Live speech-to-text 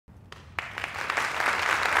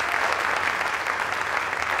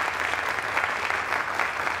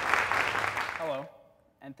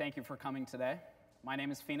thank you for coming today. My name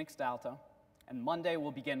is Dalto, and Monday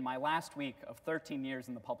will begin my last week of 13 years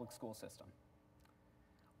in the public school system.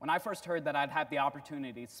 When I first heard that I'd have the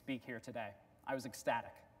opportunity to speak here today, I was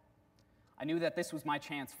ecstatic. I knew that this was my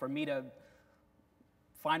chance for me to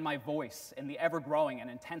find my voice in the ever-growing and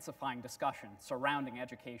intensifying discussion surrounding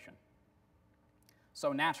education.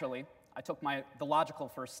 So naturally, I took the logical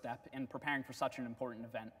first step in preparing for such an important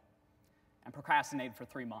event and procrastinated for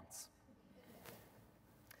 3 months.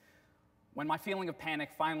 When my feeling of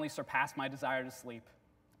panic finally surpassed my desire to sleep,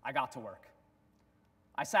 I got to work.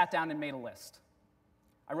 I sat down and made a list.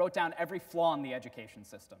 I wrote down every flaw in the education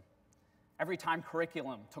system, every time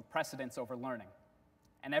curriculum took precedence over learning,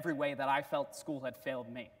 and every way that I felt school had failed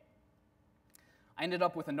me. I ended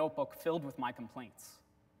up with a notebook filled with my complaints.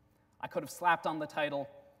 I could have slapped on the title,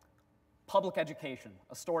 Public Education,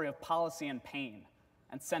 a story of policy and pain,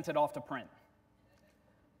 and sent it off to print.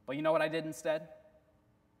 But you know what I did instead?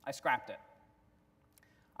 I scrapped it.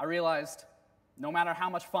 I realized no matter how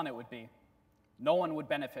much fun it would be, no one would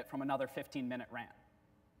benefit from another 15-minute rant.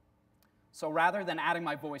 So rather than adding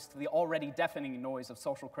my voice to the already deafening noise of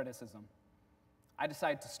social criticism, I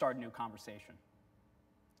decided to start a new conversation.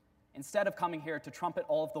 Instead of coming here to trumpet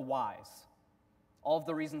all of the whys, all of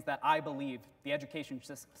the reasons that I believe the education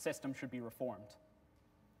system should be reformed,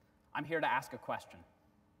 I'm here to ask a question.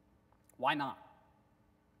 Why not?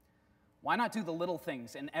 Why not do the little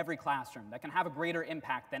things in every classroom that can have a greater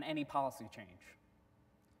impact than any policy change?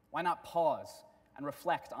 Why not pause and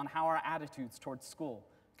reflect on how our attitudes towards school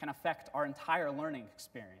can affect our entire learning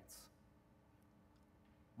experience?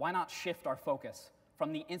 Why not shift our focus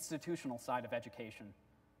from the institutional side of education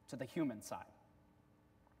to the human side?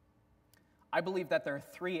 I believe that there are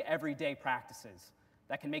 3 everyday practices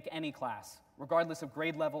that can make any class, regardless of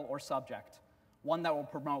grade level or subject, one that will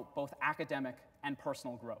promote both academic and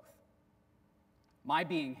personal growth. My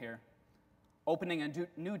being here, opening a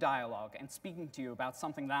new dialogue and speaking to you about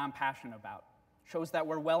something that I'm passionate about, shows that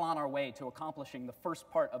we're well on our way to accomplishing the first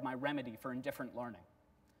part of my remedy for indifferent learning,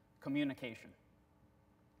 communication.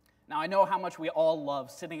 Now, I know how much we all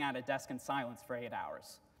love sitting at a desk in silence for 8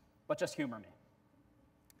 hours, but just humor me.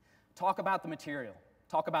 Talk about the material,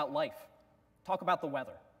 talk about life, talk about the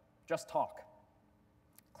weather, just talk.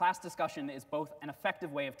 Class discussion is both an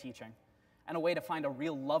effective way of teaching and a way to find a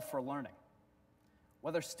real love for learning.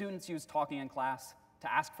 Whether students use talking in class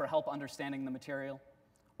to ask for help understanding the material,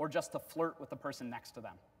 or just to flirt with the person next to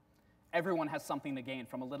them, everyone has something to gain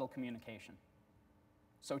from a little communication.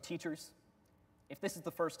 So teachers, if this is the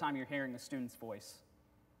first time you're hearing a student's voice,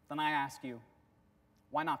 then I ask you,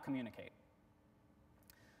 why not communicate?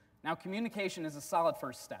 Now, communication is a solid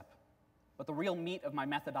first step, but the real meat of my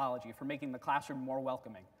methodology for making the classroom more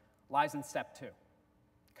welcoming lies in step 2,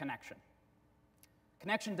 connection.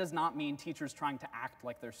 Connection does not mean teachers trying to act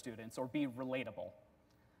like their students or be relatable.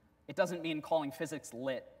 It doesn't mean calling physics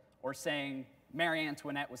lit or saying Marie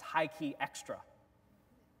Antoinette was high-key extra.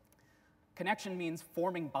 Connection means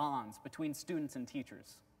forming bonds between students and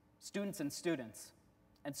teachers, students and students,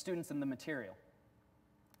 and students and the material.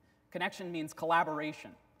 Connection means collaboration,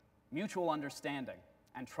 mutual understanding,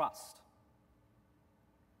 and trust.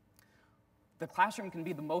 The classroom can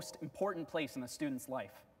be the most important place in a student's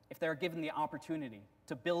life if they're given the opportunity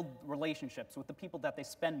to build relationships with the people that they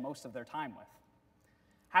spend most of their time with.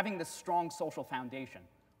 Having this strong social foundation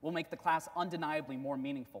will make the class undeniably more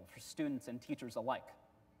meaningful for students and teachers alike.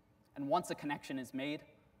 And once a connection is made,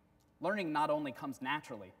 learning not only comes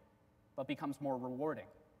naturally, but becomes more rewarding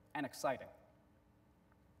and exciting.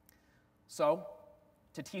 So,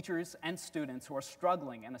 to teachers and students who are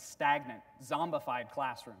struggling in a stagnant, zombified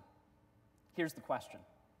classroom, here's the question: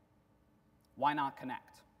 why not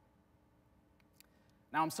connect?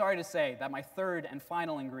 Now, I'm sorry to say that my third and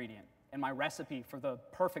final ingredient in my recipe for the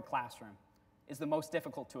perfect classroom is the most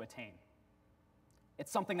difficult to attain.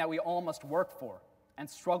 It's something that we all must work for and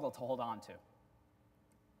struggle to hold on to.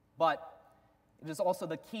 But it is also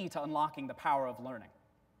the key to unlocking the power of learning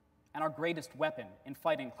and our greatest weapon in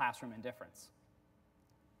fighting classroom indifference.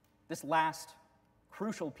 This last,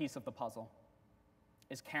 crucial piece of the puzzle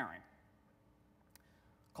is caring.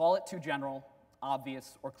 Call it too general,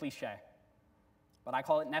 obvious, or cliche, but I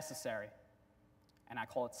call it necessary, and I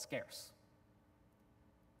call it scarce.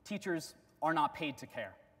 Teachers are not paid to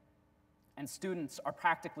care, and students are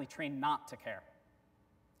practically trained not to care.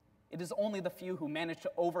 It is only the few who manage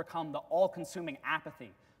to overcome the all-consuming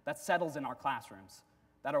apathy that settles in our classrooms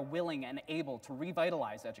that are willing and able to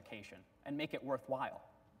revitalize education and make it worthwhile.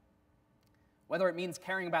 Whether it means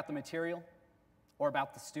caring about the material or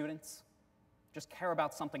about the students, just care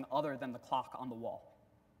about something other than the clock on the wall.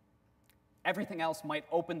 Everything else might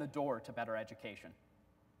open the door to better education.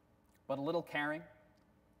 but a little caring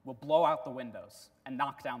will blow out the windows and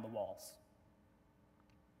knock down the walls.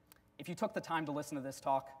 If you took the time to listen to this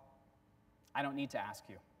talk, I don't need to ask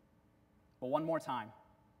you. But one more time,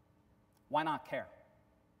 why not care?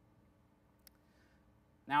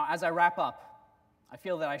 Now, as I wrap up, I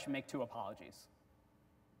feel that I should make two apologies.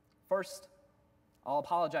 First, I'll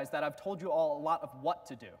apologize that I've told you all a lot of what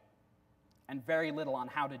to do and very little on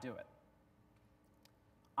how to do it.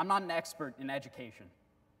 I'm not an expert in education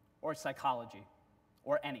or psychology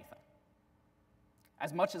or anything.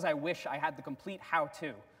 As much as I wish I had the complete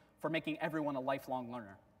how-to for making everyone a lifelong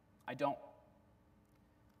learner, I don't.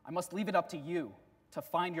 I must leave it up to you to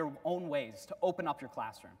find your own ways to open up your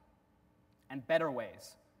classroom and better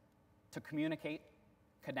ways to communicate,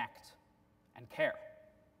 connect, and care.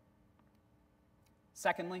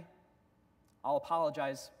 Secondly, I'll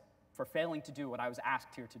apologize for failing to do what I was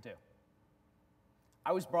asked here to do.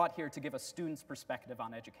 I was brought here to give a student's perspective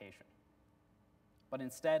on education, but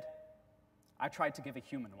instead, I tried to give a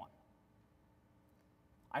human one.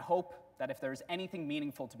 I hope that if there is anything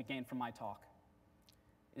meaningful to be gained from my talk,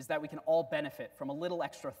 is that we can all benefit from a little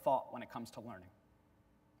extra thought when it comes to learning.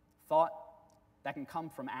 Thought that can come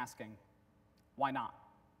from asking, why not?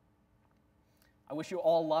 I wish you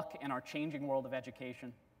all luck in our changing world of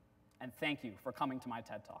education, and thank you for coming to my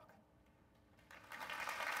TED Talk.